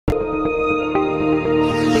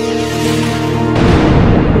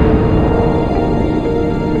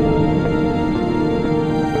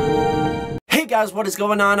guys, what is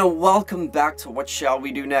going on, and welcome back to What Shall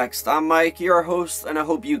We Do Next. I'm Mike, your host, and I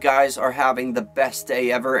hope you guys are having the best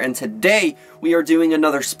day ever. And today we are doing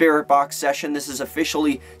another Spirit Box session. This is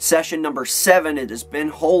officially session number 7. It has been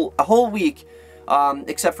a whole week,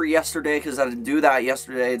 except for yesterday, because I didn't do that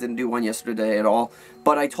yesterday. I didn't do one yesterday at all.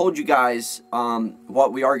 But I told you guys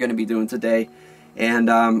what we are going to be doing today, and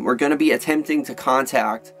we're going to be attempting to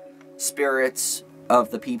contact spirits of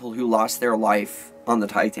the people who lost their life on the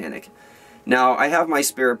Titanic. Now, I have my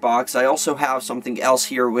spirit box. I also have something else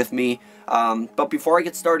here with me. But before I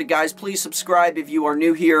get started, guys, please subscribe if you are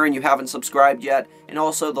new here and you haven't subscribed yet. And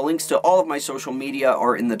also, the links to all of my social media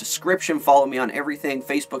are in the description. Follow me on everything: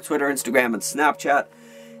 Facebook, Twitter, Instagram, and Snapchat.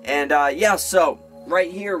 And yeah, so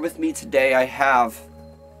right here with me today, I have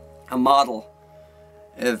a model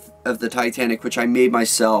of the Titanic, which I made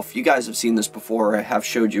myself. You guys have seen this before. I have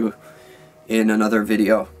showed you in another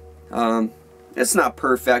video. It's not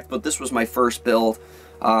perfect, but this was my first build,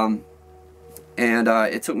 and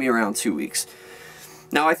it took me around 2 weeks.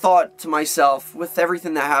 Now, I thought to myself, with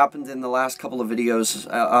everything that happened in the last couple of videos,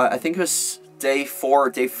 I think it was day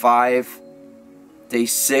 4, day 5, day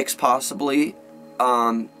 6 possibly,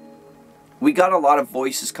 we got a lot of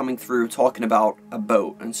voices coming through talking about a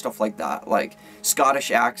boat and stuff like that, like Scottish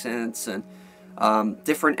accents and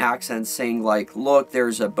different accents saying like, look,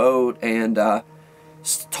 there's a boat, and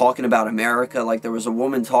talking about America. Like, there was a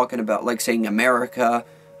woman talking about, like, saying America,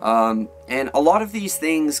 and a lot of these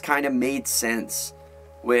things kind of made sense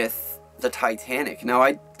with the Titanic. Now,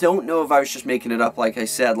 I don't know if I was just making it up, like I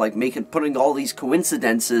said, like putting all these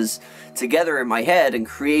coincidences together in my head and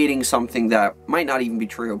creating something that might not even be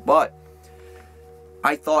true, but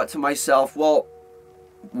I thought to myself, well,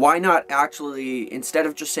 why not actually, instead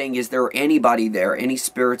of just saying, is there anybody there, any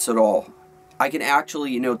spirits at all, I can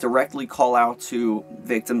actually, directly call out to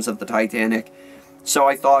victims of the Titanic. So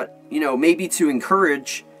I thought, maybe to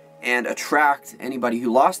encourage and attract anybody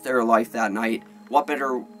who lost their life that night, what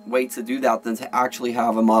better way to do that than to actually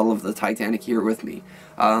have a model of the Titanic here with me.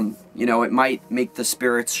 It might make the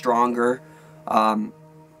spirits stronger,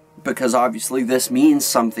 because obviously this means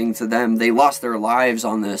something to them. They lost their lives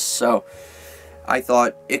on this, so I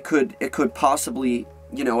thought it could possibly,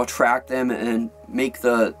 attract them and make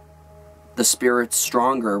the spirits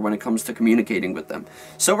stronger when it comes to communicating with them.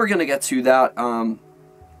 So we're going to get to that, and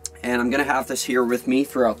I'm going to have this here with me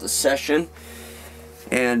throughout the session.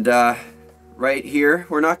 And right here,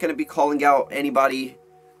 we're not going to be calling out anybody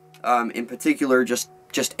in particular, just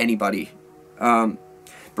anybody. But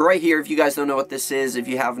right here, if you guys don't know what this is, if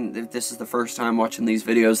this is the first time watching these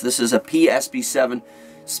videos, this is a PSB7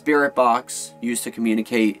 spirit box used to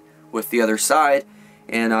communicate with the other side,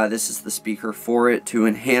 and this is the speaker for it to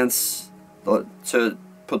enhance, to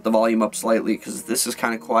put the volume up slightly, because this is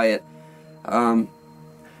kind of quiet. But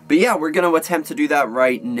yeah, we're going to attempt to do that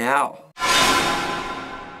right now.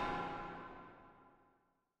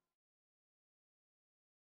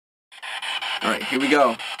 Alright, here we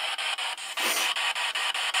go.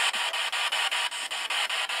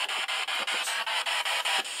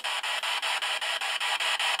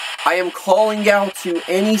 I am calling out to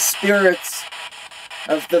any spirits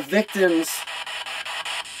of the victims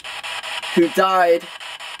who died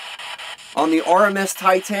on the RMS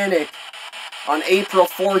Titanic on April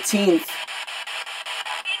 14th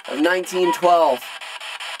of 1912.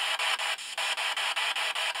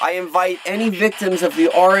 I invite any victims of the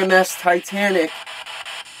RMS Titanic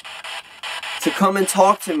to come and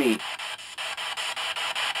talk to me.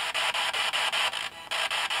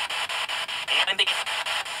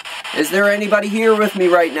 Is there anybody here with me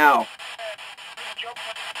right now?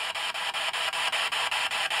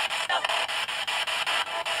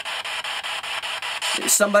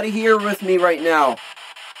 Is somebody here with me right now?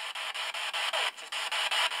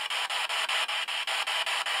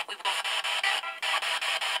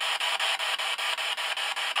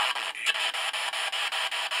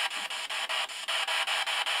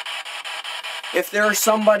 If there is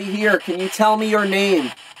somebody here, can you tell me your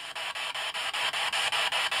name?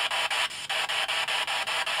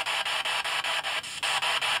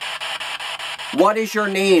 What is your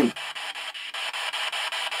name?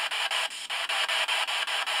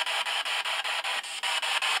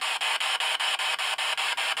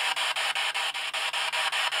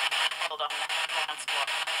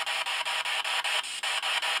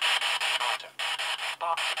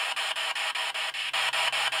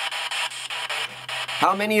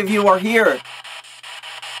 How many of you are here?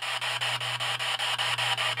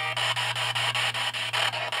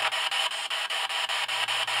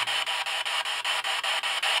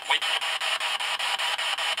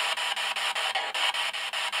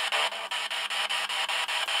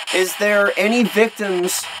 Is there any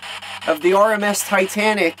victims of the RMS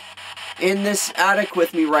Titanic in this attic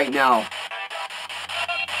with me right now?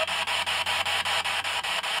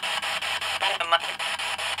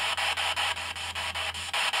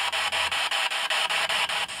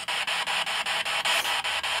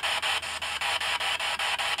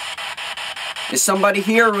 Is somebody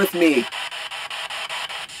here with me?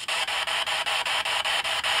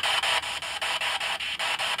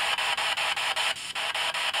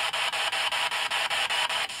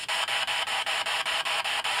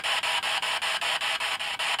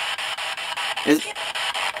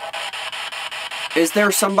 Is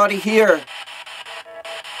there somebody here?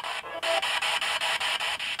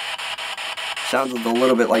 Sounds a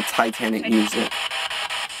little bit like Titanic music.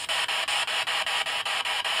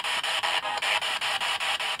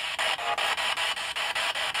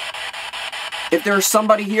 If there's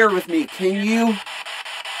somebody here with me, can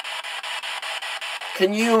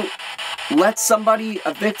you let somebody,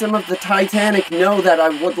 a victim of the Titanic, know that I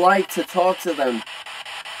would like to talk to them?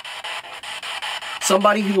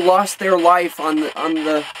 Somebody who lost their life on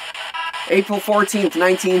the April 14th,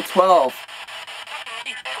 1912.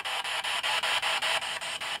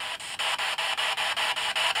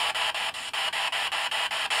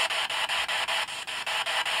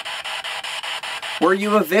 Were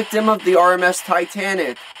you a victim of the RMS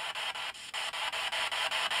Titanic?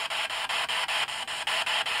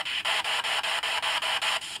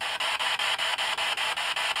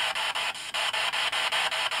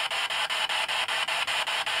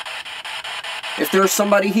 If there's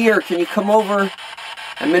somebody here, can you come over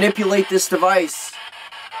and manipulate this device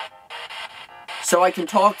so I can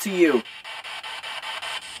talk to you?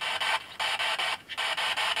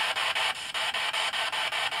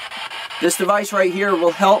 This device right here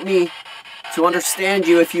will help me to understand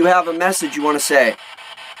you if you have a message you want to say.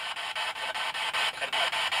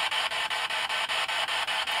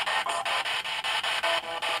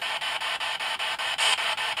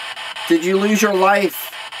 Did you lose your life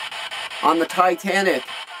on the Titanic?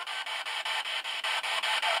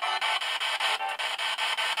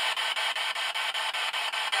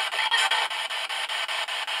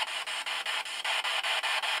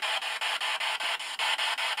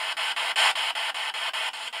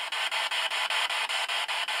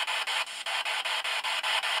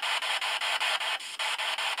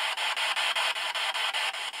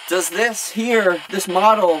 Does this here, this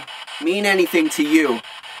model, mean anything to you?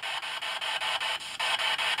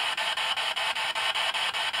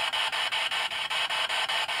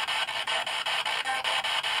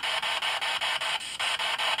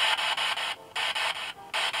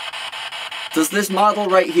 Does this model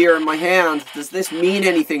right here in my hand, does this mean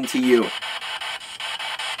anything to you?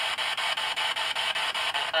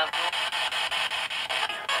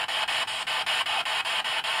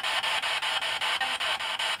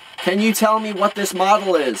 Can you tell me what this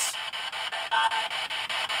model is?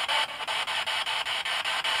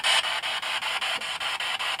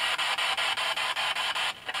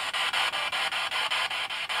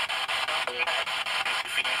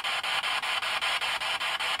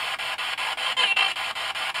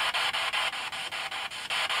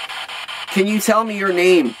 Can you tell me your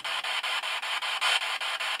name?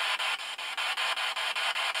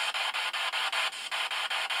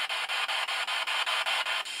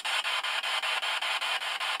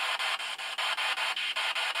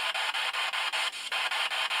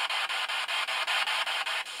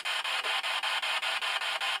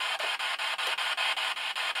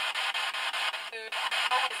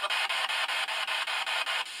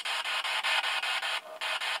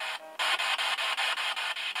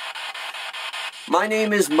 My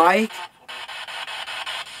name is Mike.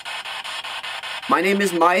 My name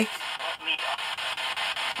is Mike.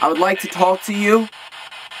 I would like to talk to you.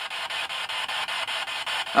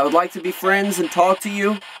 I would like to be friends and talk to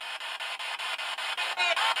you.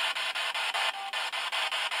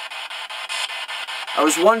 I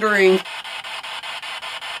was wondering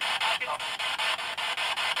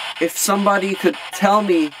if somebody could tell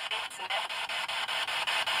me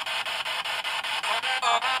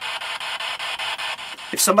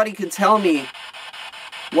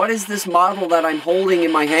what is this model that I'm holding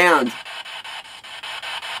in my hand?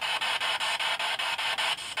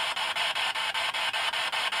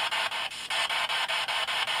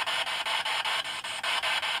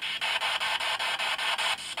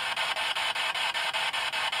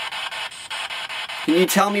 Can you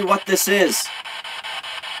tell me what this is?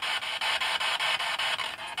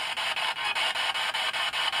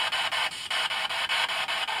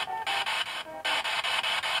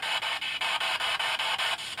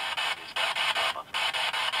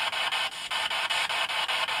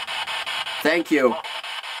 Thank you.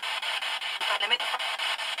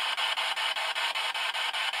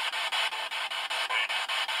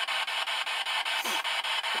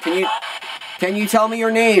 Can you tell me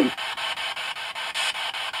your name?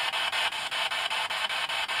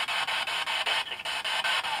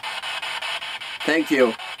 Thank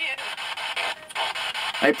you.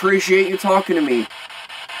 I appreciate you talking to me.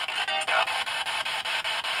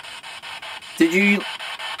 Did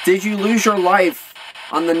you lose your life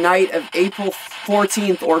on the night of April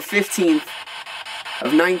 14th or 15th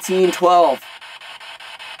of 1912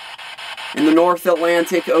 in the North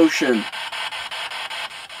Atlantic Ocean?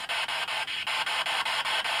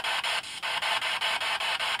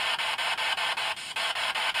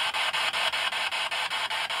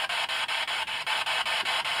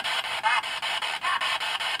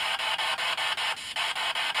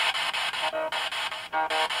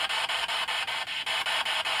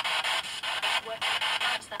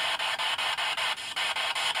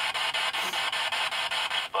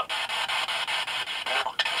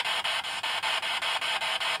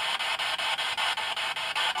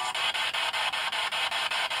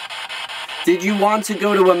 Did you want to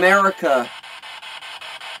go to America?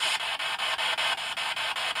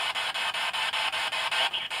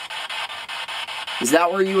 Is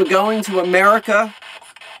that where you were going, to America?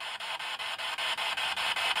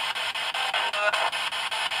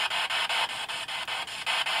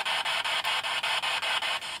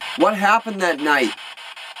 What happened that night?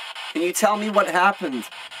 Can you tell me what happened?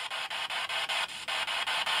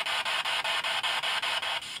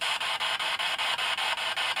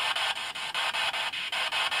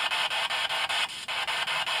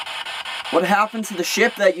 What happened to the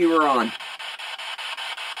ship that you were on?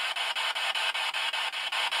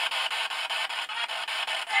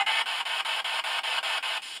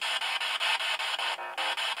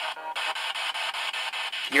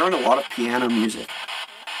 Hearing a lot of piano music.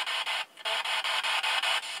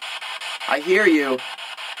 I hear you.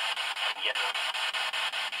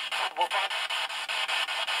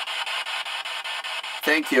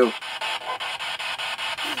 Thank you.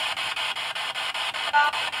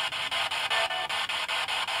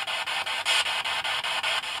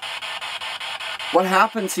 What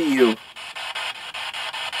happened to you?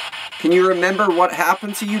 Can you remember what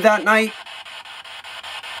happened to you that night?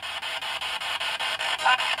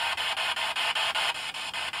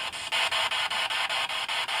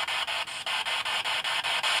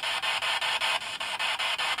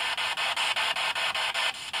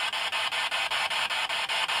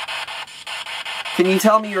 Can you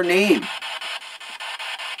tell me your name?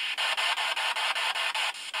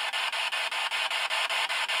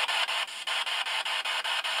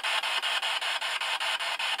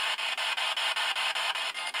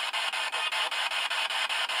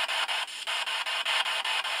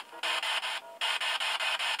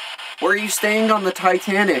 Where are you staying on the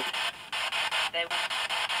Titanic?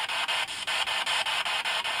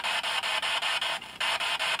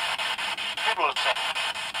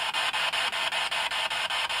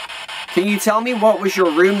 Can you tell me what was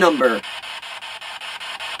your room number?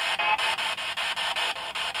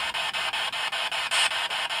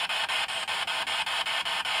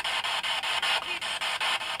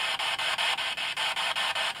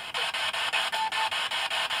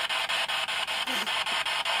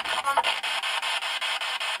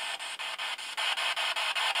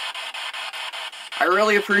 I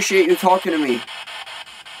really appreciate you talking to me.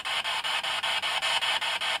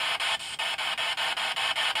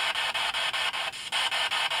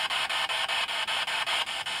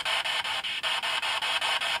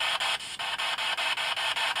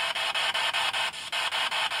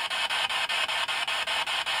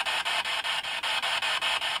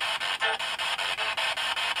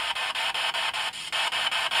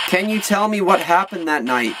 Can you tell me what happened that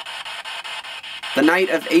night? The night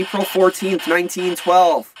of April 14th,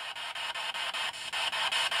 1912.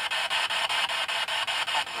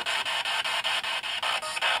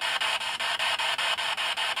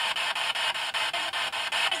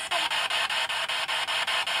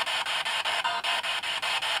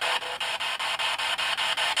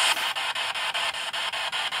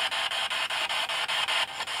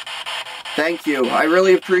 Thank you. I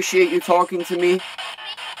really appreciate you talking to me.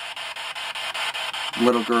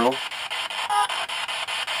 Little girl.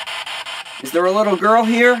 Is there a little girl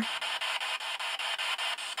here?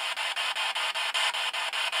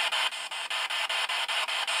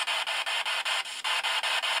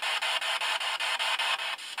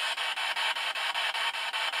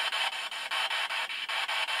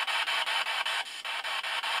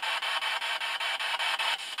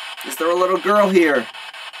 Is there a little girl here?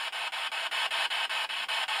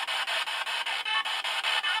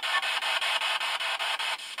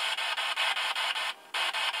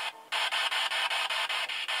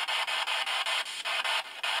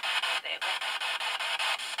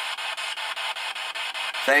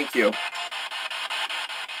 Thank you.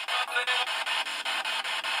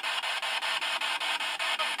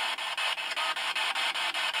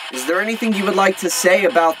 Is there anything you would like to say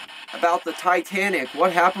about the Titanic?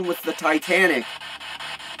 What happened with the Titanic?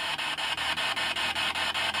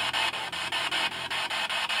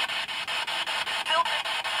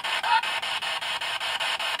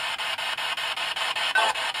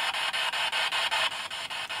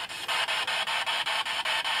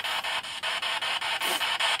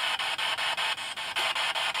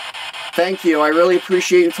 Thank you. I really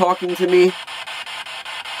appreciate you talking to me.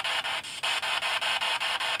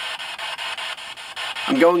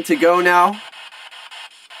 I'm going to go now,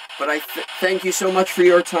 but I thank you so much for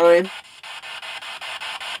your time.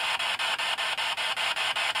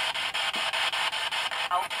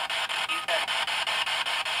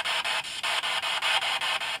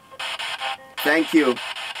 Thank you.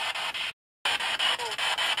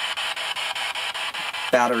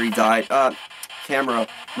 Battery died. Camera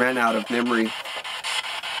ran out of memory.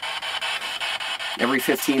 Every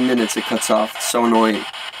 15 minutes it cuts off. It's so annoying.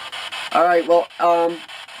 Alright, well,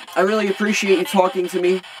 I really appreciate you talking to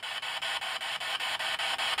me.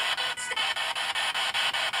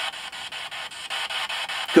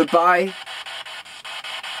 Goodbye.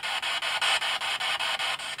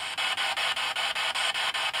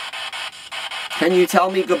 Can you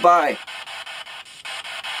tell me goodbye?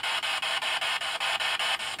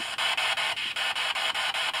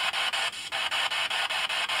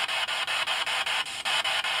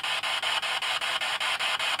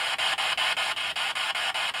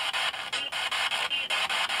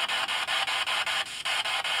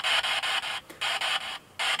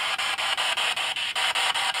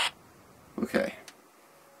 Okay.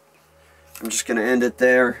 I'm just gonna end it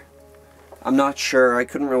there. I'm not sure. I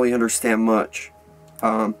couldn't really understand much.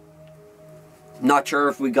 Not sure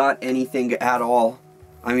if we got anything at all.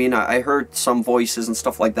 I mean, I heard some voices and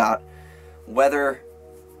stuff like that. Whether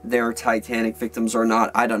they're Titanic victims or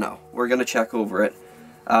not, I don't know. We're gonna check over it.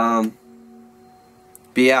 But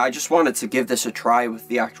yeah, I just wanted to give this a try with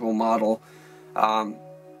the actual model. And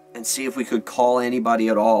see if we could call anybody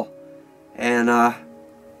at all. And,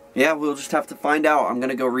 yeah, we'll just have to find out. I'm going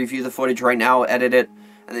to go review the footage right now, edit it,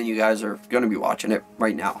 and then you guys are going to be watching it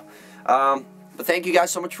right now. But thank you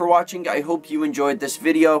guys so much for watching. I hope you enjoyed this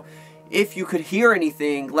video. If you could hear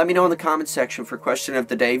anything, let me know in the comments section for question of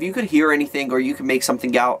the day. If you could hear anything or you could make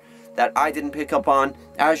something out that I didn't pick up on,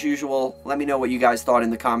 as usual, let me know what you guys thought in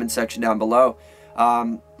the comment section down below.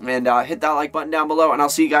 And hit that like button down below, and I'll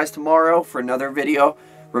see you guys tomorrow for another video.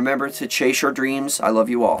 Remember to chase your dreams. I love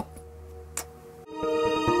you all.